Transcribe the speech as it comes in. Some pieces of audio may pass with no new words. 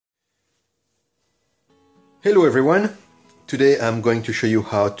Hello everyone, today I'm going to show you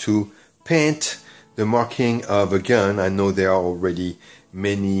how to paint the marking of a gun. I know there are already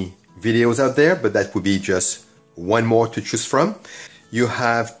many videos out there, but that would be just one more to choose from. You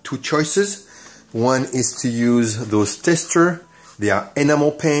have two choices. One is to use those tester. They are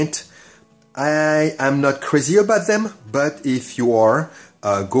enamel paint. I am not crazy about them, but if you are,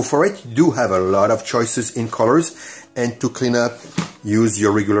 go for it. You do have a lot of choices in colors, and to clean up, use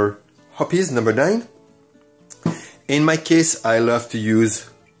your regular Hoppies number 9. In my case, I love to use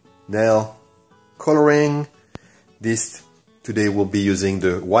nail coloring. This today we'll be using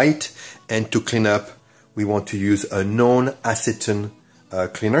the white, and to clean up, we want to use a non-acetone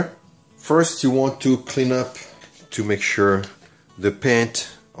cleaner. First, you want to clean up to make sure the paint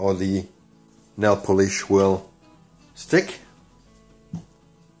or the nail polish will stick.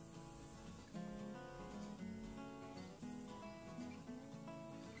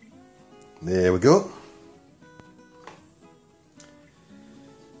 There we go.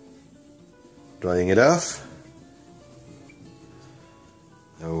 Drying it off.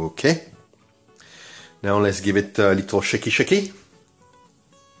 Okay. Now let's give it a little shaky.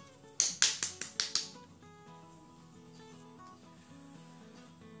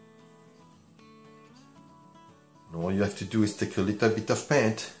 All you have to do is take a little bit of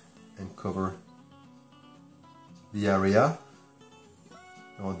paint and cover the area.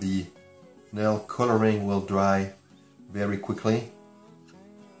 Now the nail coloring will dry very quickly.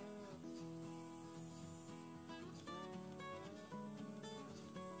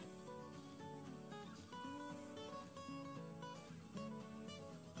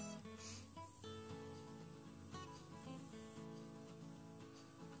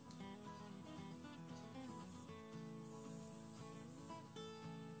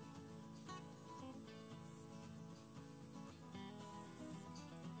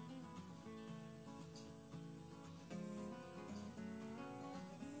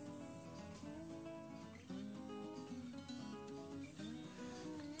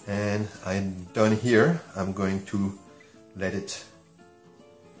 And I'm done here. I'm going to let it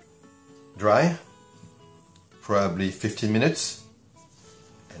dry, probably 15 minutes,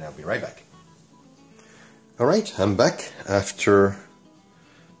 and I'll be right back. Alright, I'm back after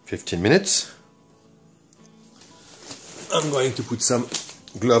 15 minutes. I'm going to put some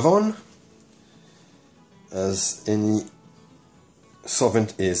glove on, as any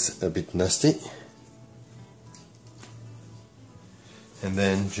solvent is a bit nasty. And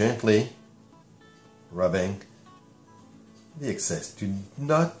then gently rubbing the excess. Do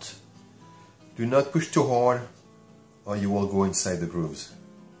not push too hard, or you will go inside the grooves.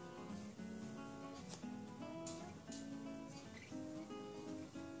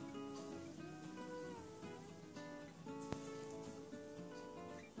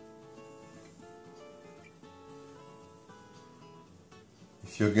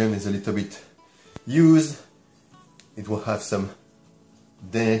 If your gun is a little bit used, it will have some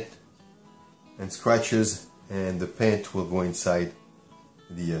dent and scratches, and the paint will go inside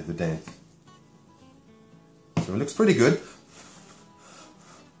the dent. So it looks pretty good.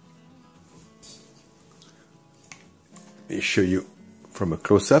 Let me show you from a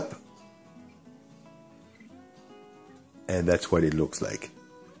close-up, and that's what it looks like.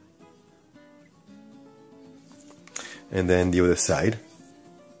 And then the other side,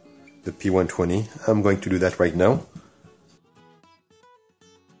 the P120. I'm going to do that right now.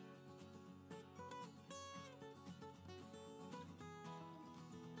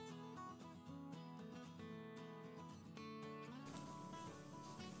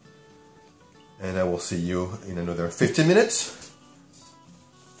 And I will see you in another 15 minutes.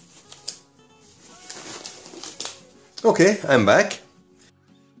 Okay, I'm back.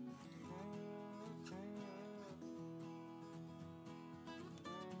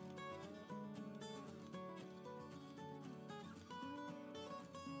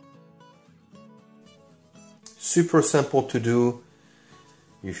 Super simple to do.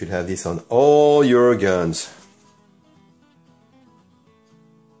 You should have this on all your guns.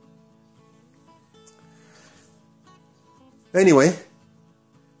 Anyway,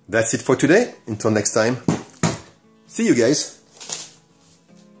 that's it for today. Until next time, see you guys.